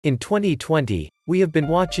In 2020, we have been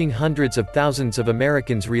watching hundreds of thousands of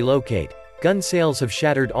Americans relocate. Gun sales have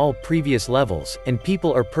shattered all previous levels, and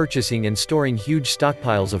people are purchasing and storing huge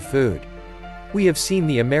stockpiles of food. We have seen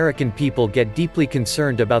the American people get deeply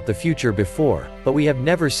concerned about the future before, but we have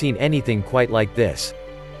never seen anything quite like this.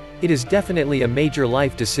 It is definitely a major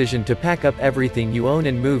life decision to pack up everything you own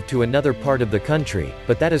and move to another part of the country,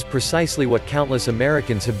 but that is precisely what countless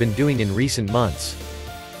Americans have been doing in recent months.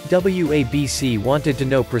 WABC wanted to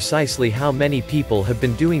know precisely how many people have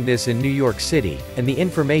been doing this in New York City, and the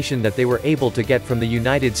information that they were able to get from the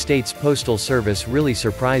United States Postal Service really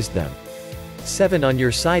surprised them. 7 on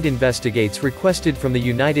Your Side investigates requested from the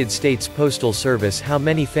United States Postal Service how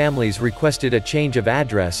many families requested a change of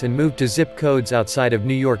address and moved to zip codes outside of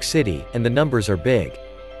New York City, and the numbers are big.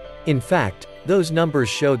 In fact, those numbers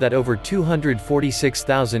show that over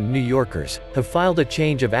 246,000 New Yorkers have filed a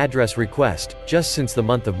change of address request just since the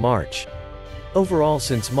month of March. Overall,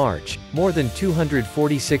 since March, more than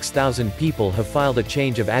 246,000 people have filed a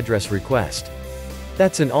change of address request.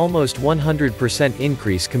 That's an almost 100%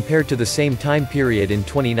 increase compared to the same time period in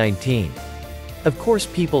 2019. Of course,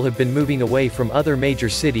 people have been moving away from other major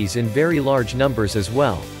cities in very large numbers as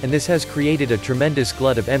well, and this has created a tremendous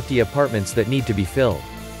glut of empty apartments that need to be filled.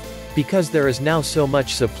 Because there is now so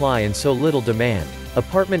much supply and so little demand,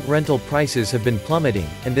 apartment rental prices have been plummeting,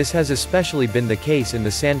 and this has especially been the case in the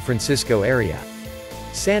San Francisco area.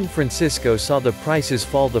 San Francisco saw the prices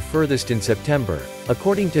fall the furthest in September,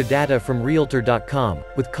 according to data from Realtor.com,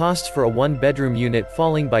 with costs for a one-bedroom unit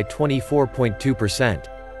falling by 24.2%.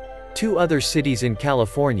 2 other cities in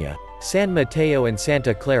California, San Mateo and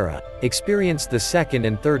Santa Clara, experienced the second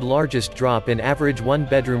and third largest drop in average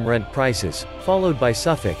one-bedroom rent prices, followed by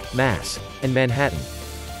Suffolk, Mass., and Manhattan.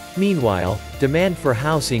 Meanwhile, demand for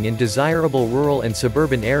housing in desirable rural and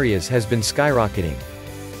suburban areas has been skyrocketing.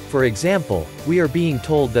 For example, we are being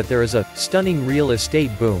told that there is a stunning real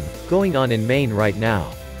estate boom going on in Maine right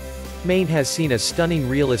now. Maine has seen a stunning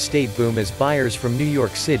real estate boom as buyers from New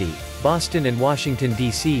York City, Boston and Washington,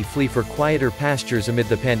 D.C. flee for quieter pastures amid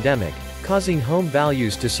the pandemic, causing home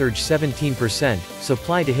values to surge 17%,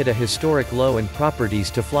 supply to hit a historic low and properties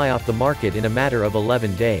to fly off the market in a matter of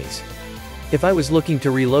 11 days. If I was looking to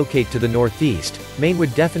relocate to the Northeast, Maine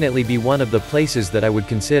would definitely be one of the places that I would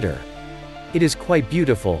consider. It is quite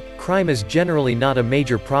beautiful, crime is generally not a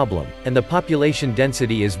major problem, and the population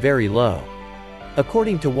density is very low.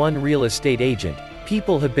 According to one real estate agent,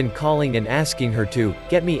 people have been calling and asking her to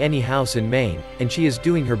get me any house in Maine, and she is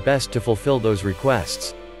doing her best to fulfill those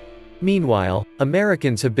requests. Meanwhile,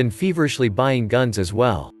 Americans have been feverishly buying guns as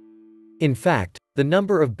well. In fact, the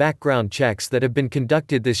number of background checks that have been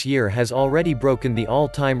conducted this year has already broken the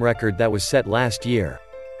all-time record that was set last year.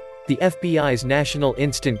 The FBI's National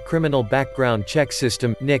Instant Criminal Background Check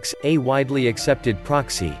System, NICS, a widely accepted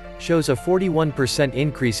proxy, shows a 41%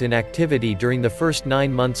 increase in activity during the first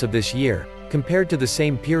 9 months of this year, compared to the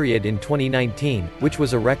same period in 2019, which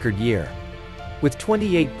was a record year. With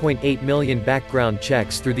 28.8 million background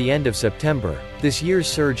checks through the end of September, this year's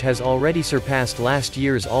surge has already surpassed last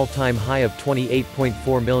year's all-time high of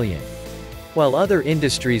 28.4 million. While other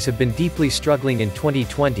industries have been deeply struggling in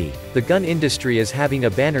 2020, the gun industry is having a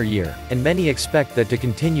banner year, and many expect that to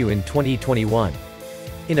continue in 2021.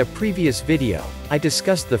 In a previous video, I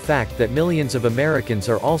discussed the fact that millions of Americans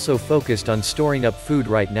are also focused on storing up food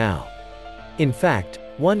right now. In fact,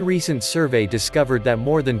 one recent survey discovered that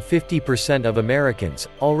more than 50% of Americans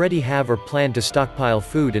already have or plan to stockpile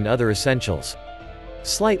food and other essentials.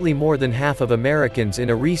 Slightly more than half of Americans in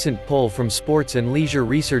a recent poll from sports and leisure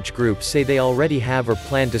research groups say they already have or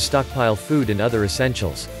plan to stockpile food and other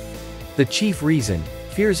essentials. The chief reason?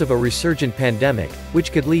 Fears of a resurgent pandemic,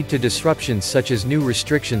 which could lead to disruptions such as new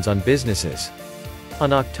restrictions on businesses.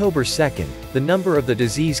 On October 2nd, the number of the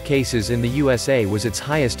disease cases in the USA was its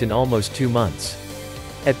highest in almost 2 months.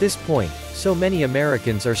 At this point, so many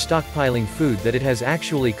Americans are stockpiling food that it has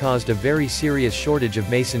actually caused a very serious shortage of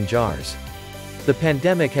mason jars. The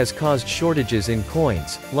pandemic has caused shortages in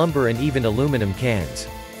coins, lumber and even aluminum cans.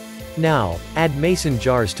 Now, add mason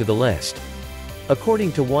jars to the list.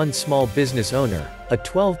 According to one small business owner, a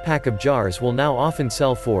 12-pack of jars will now often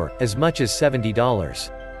sell for as much as $70.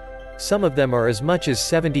 Some of them are as much as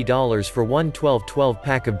 $70 for one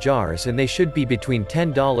 12-pack of jars, and they should be between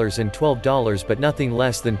 $10 and $12 but nothing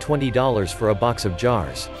less than $20 for a box of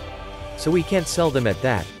jars. So we can't sell them at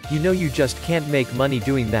that, you know, you just can't make money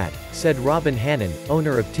doing that, said Robin Hannon,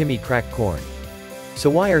 owner of Timmy Crack Corn. So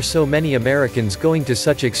why are so many Americans going to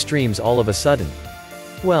such extremes all of a sudden?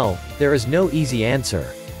 Well, there is no easy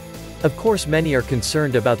answer. Of course, many are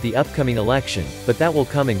concerned about the upcoming election, but that will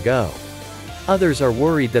come and go. Others are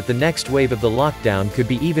worried that the next wave of the lockdown could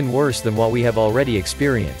be even worse than what we have already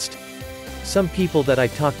experienced. Some people that I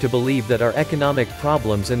talk to believe that our economic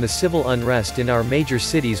problems and the civil unrest in our major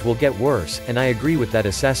cities will get worse, and I agree with that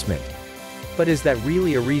assessment. But is that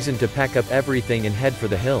really a reason to pack up everything and head for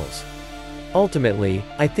the hills? Ultimately,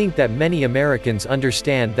 I think that many Americans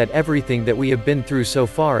understand that everything that we have been through so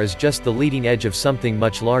far is just the leading edge of something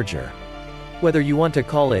much larger. Whether you want to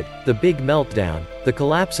call it the big meltdown, the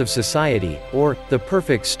collapse of society, or the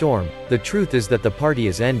perfect storm, the truth is that the party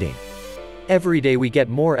is ending. Every day we get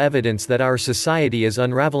more evidence that our society is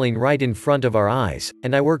unraveling right in front of our eyes,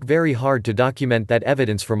 and I work very hard to document that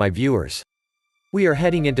evidence for my viewers. We are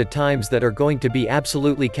heading into times that are going to be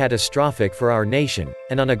absolutely catastrophic for our nation,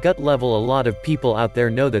 and on a gut level a lot of people out there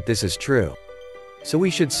know that this is true. So we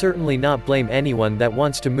should certainly not blame anyone that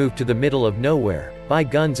wants to move to the middle of nowhere, buy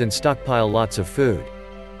guns and stockpile lots of food.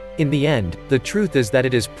 In the end, the truth is that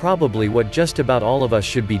it is probably what just about all of us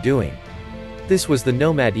should be doing. This was the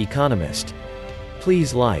Nomad Economist.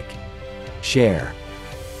 Please like, share,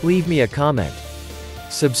 leave me a comment,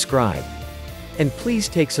 subscribe. And please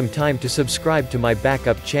take some time to subscribe to my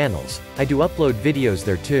backup channels. I do upload videos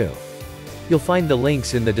there too. You'll find the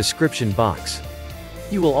links in the description box.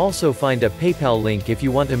 You will also find a PayPal link if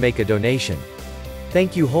you want to make a donation.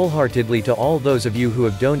 Thank you wholeheartedly to all those of you who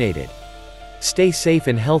have donated. Stay safe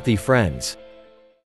and healthy, friends.